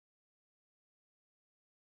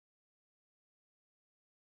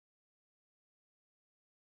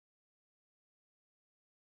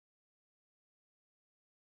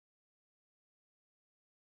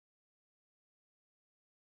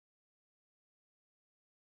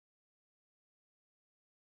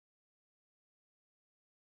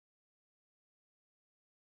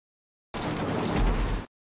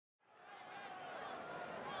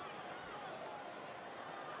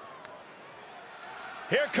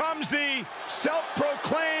Here comes the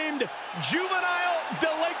self-proclaimed juvenile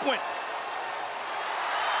delinquent.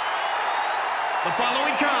 The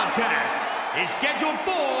following contest is scheduled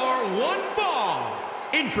for one fall.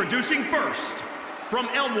 Introducing first, from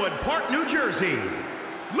Elmwood Park, New Jersey,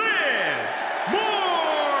 Liv Morgan.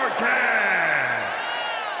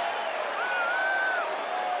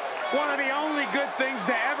 One of the only good things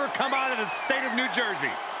to ever come out of the state of New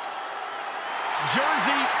Jersey.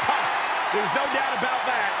 Jersey tough. There's no doubt about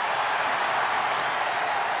that.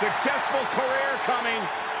 Successful career coming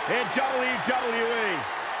in WWE.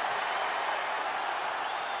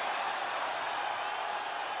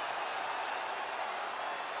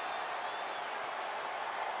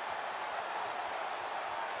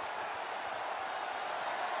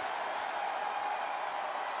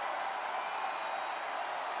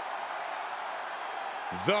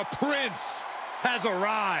 The Prince has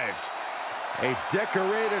arrived. A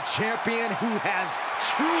decorated champion who has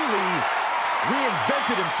truly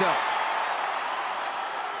reinvented himself.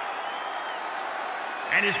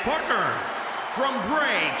 And his partner, from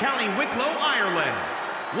Bray, County Wicklow, Ireland,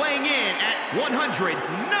 weighing in at 190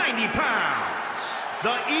 pounds,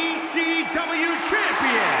 the ECW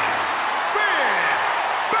champion, Finn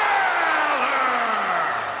Balor!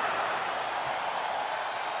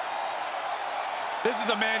 This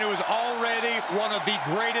is a man who is already one of the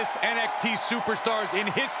greatest NXT superstars in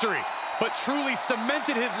history, but truly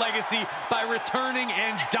cemented his legacy by returning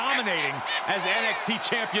and dominating as NXT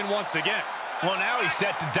champion once again. Well, now he's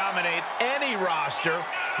set to dominate any roster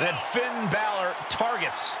that Finn Balor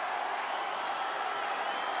targets.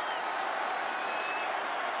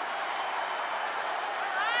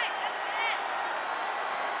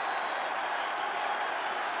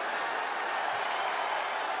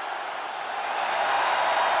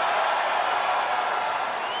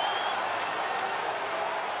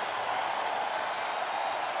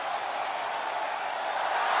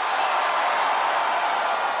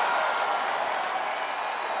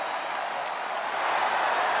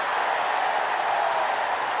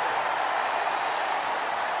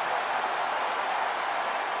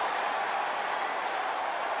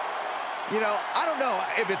 You know, I don't know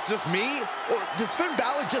if it's just me, or does Finn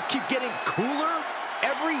Balor just keep getting cooler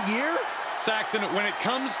every year? Saxton, when it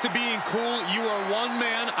comes to being cool, you are one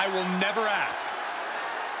man I will never ask.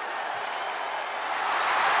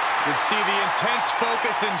 You can see the intense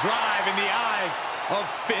focus and drive in the eyes of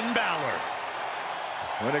Finn Balor.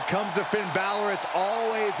 When it comes to Finn Balor, it's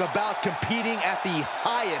always about competing at the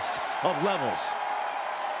highest of levels.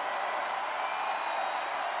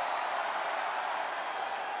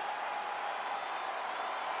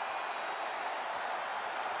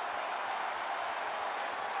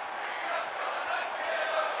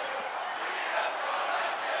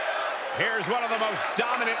 Here's one of the most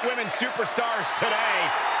dominant women superstars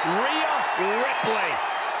today, Rhea Ripley.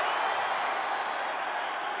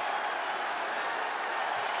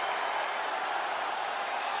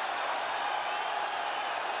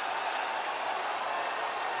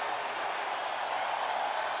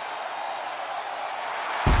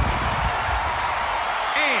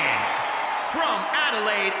 And from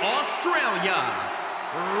Adelaide, Australia,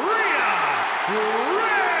 Rhea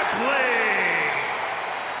Ripley.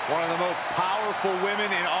 One of the most powerful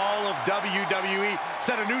women in all of WWE,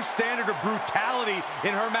 set a new standard of brutality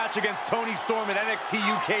in her match against Toni Storm at NXT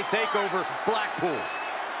UK TakeOver Blackpool.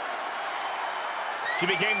 She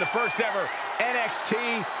became the first ever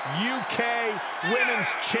NXT UK Women's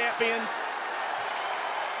Champion.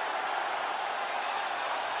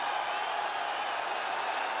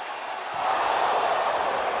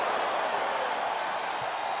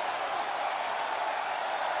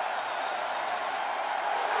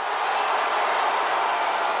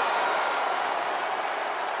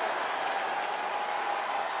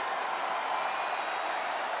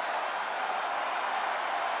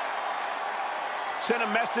 Sent a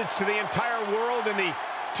message to the entire world in the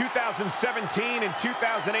 2017 and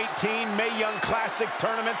 2018 Mae Young Classic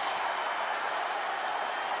tournaments.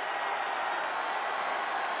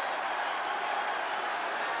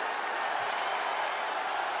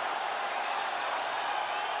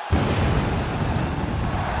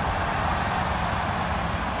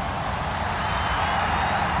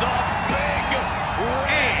 The Big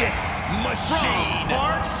Red Machine. From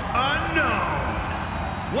parts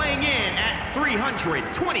unknown, weighing in at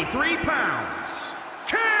 323 pounds,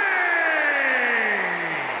 Kane!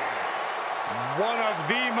 One of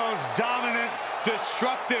the most dominant,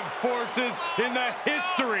 destructive forces in the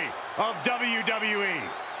history of WWE.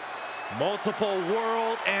 Multiple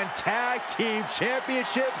world and tag team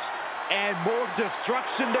championships and more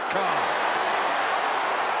destruction to come.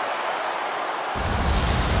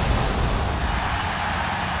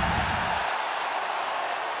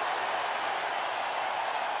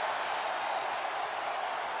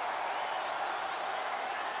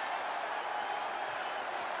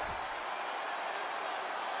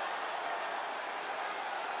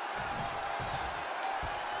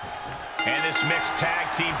 And this mixed tag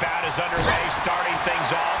team bout is underway. Starting things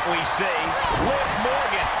off, we see Liv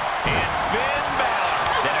Morgan and Finn Balor.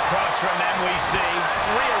 Then across from them, we see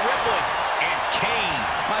Rhea Ripley and Kane.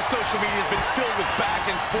 My social media has been filled with back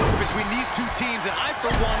and forth between these two teams, and I,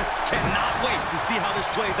 for one, cannot wait to see how this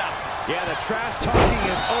plays out. Yeah, the trash talking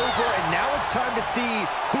is over, and now it's time to see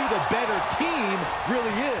who the better team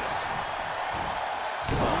really is.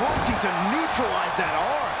 Working to neutralize that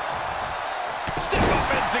arm. Step up,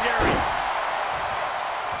 Enziguri.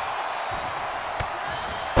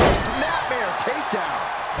 Snapmare takedown.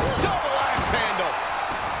 Double axe handle.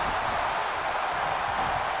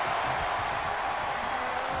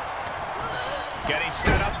 Getting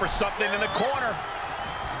set up for something in the corner.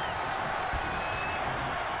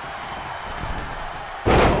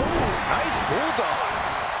 Nice bulldog.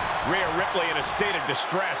 Rhea Ripley in a state of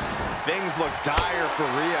distress. Things look dire for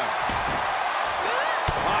Rhea.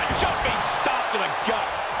 Jumping stop to the gut.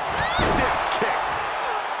 Stiff kick.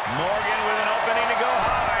 Morgan with an opening to go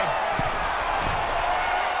high.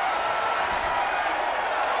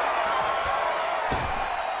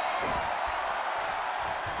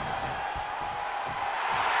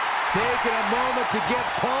 Taking a moment to get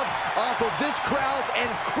pumped off of this crowd's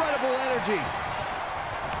incredible energy.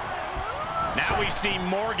 Now we see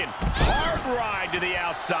Morgan. Hard ride to the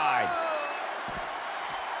outside.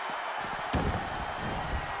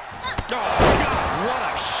 Oh, God, what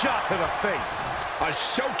a shot to the face. A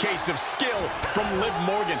showcase of skill from Liv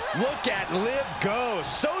Morgan. Look at Liv go,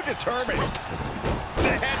 so determined.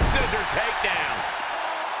 The head scissor takedown.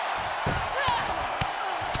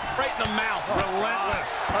 Right in the mouth,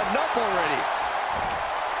 relentless. Enough already.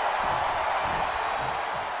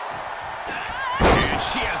 And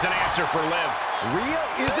she has an answer for Liv. Rhea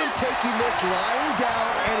isn't taking this lying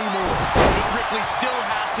down anymore. But Ripley still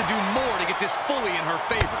has to do more to get this fully in her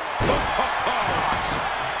favor.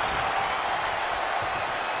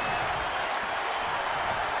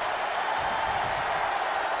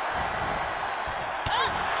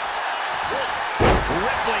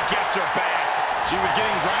 Ripley gets her back. She was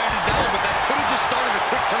getting grinded down, but that could have just started a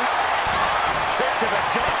quick turn. Kick to the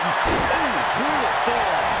gut. Ooh, brutal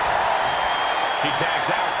fall. She tags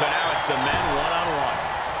out, so now it's the men one-on-one.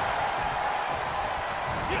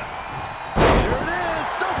 Here it is,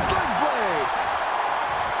 the sling blade.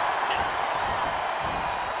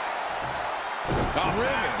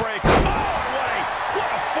 Backbreaker. Oh,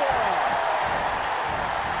 what a forearm.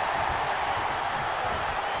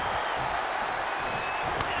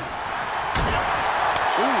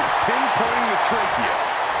 Ooh, pinpointing the trachea.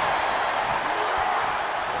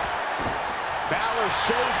 Balor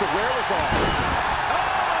shows the wherewithal.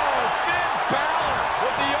 Oh, Finn Balor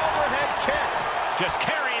with the overhead kick. Just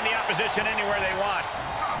carrying the opposition anywhere they want.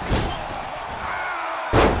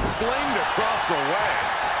 Flamed across the way.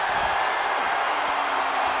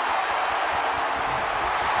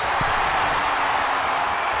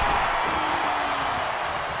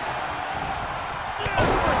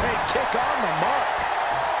 Overhead kick on the mark.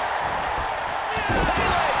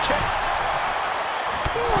 Leg kick.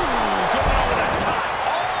 Ooh, going over the top.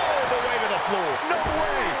 All the way to the floor. No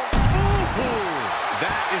way. Ooh.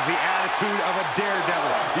 That is the attitude of a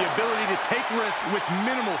daredevil. The ability to take risk with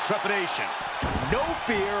minimal trepidation. No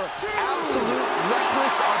fear, absolute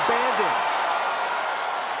reckless abandon.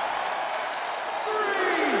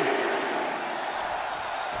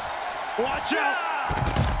 3. Watch out.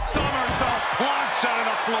 Somersault plunge onto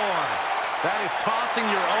the floor. That is tossing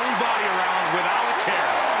your own body around without a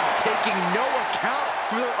care. Taking no account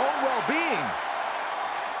for their own well-being.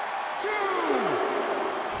 2.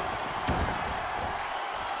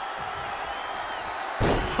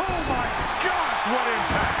 Oh my gosh, what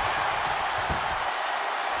impact!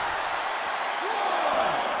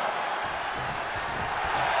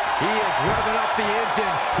 He is revving up the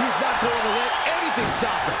engine. He's not going to let anything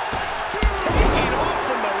stop him. Taking off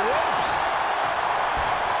from the ropes.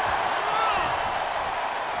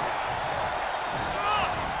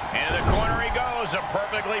 Into the corner he goes. A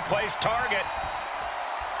perfectly placed target.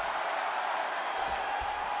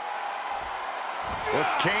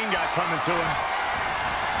 What's Kane got coming to him?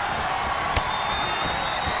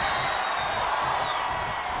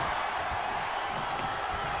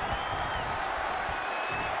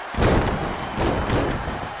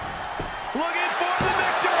 Looking for the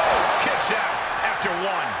victory. Kicks out after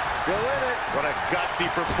one. Still in it. What a gutsy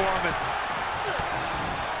performance.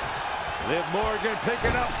 Liv Morgan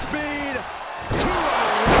picking up speed.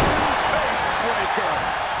 2-on-1 face breaker.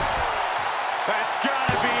 That's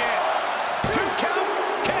gotta be it. 2 count.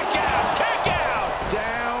 Kick out. Kick out.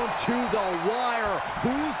 Down to the wire.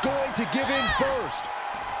 Who's going to give in first?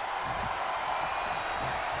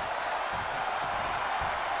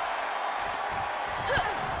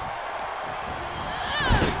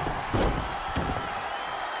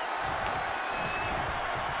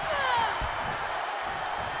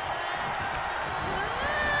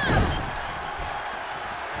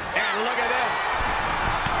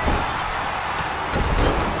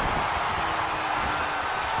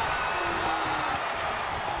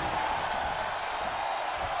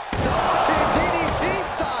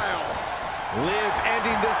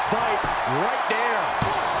 this fight right there.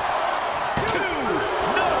 2.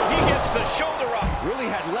 No, he gets the shoulder up. Really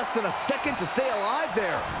had less than a second to stay alive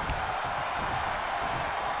there.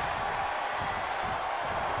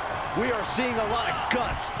 We are seeing a lot of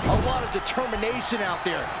guts, a lot of determination out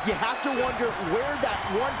there. You have to wonder where that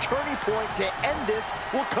one turning point to end this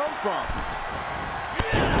will come from.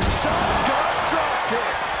 Shotgun drop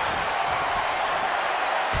kick.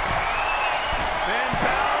 And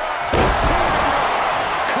Balor up top.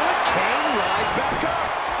 Could Kane rise back up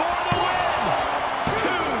for the win? 2.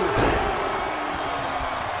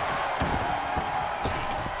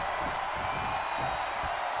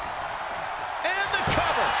 And the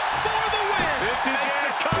cover for the win. This is Makes it.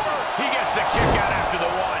 the cover. He gets the kick out after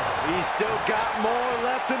the 1. He's still got more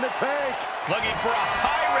left in the tank. Looking for a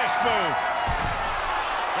high-risk move.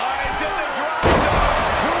 He's in the drop zone.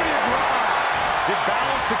 Booted Ross. Did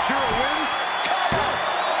Balor secure a win? Cover.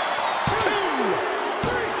 2,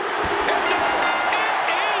 3. It's over. It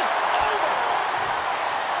is over.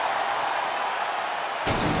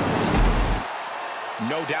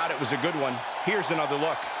 No doubt it was a good one. Here's another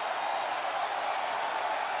look.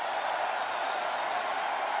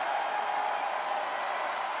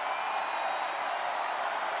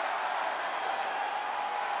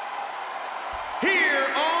 Here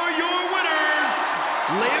are your winners,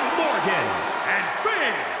 Liv Morgan and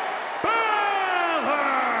Finn Balor.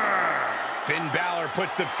 Finn Balor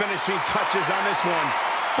puts the finishing touches on this one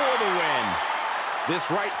for the win. This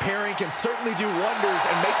right pairing can certainly do wonders,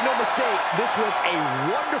 and make no mistake, this was a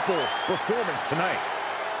wonderful performance tonight.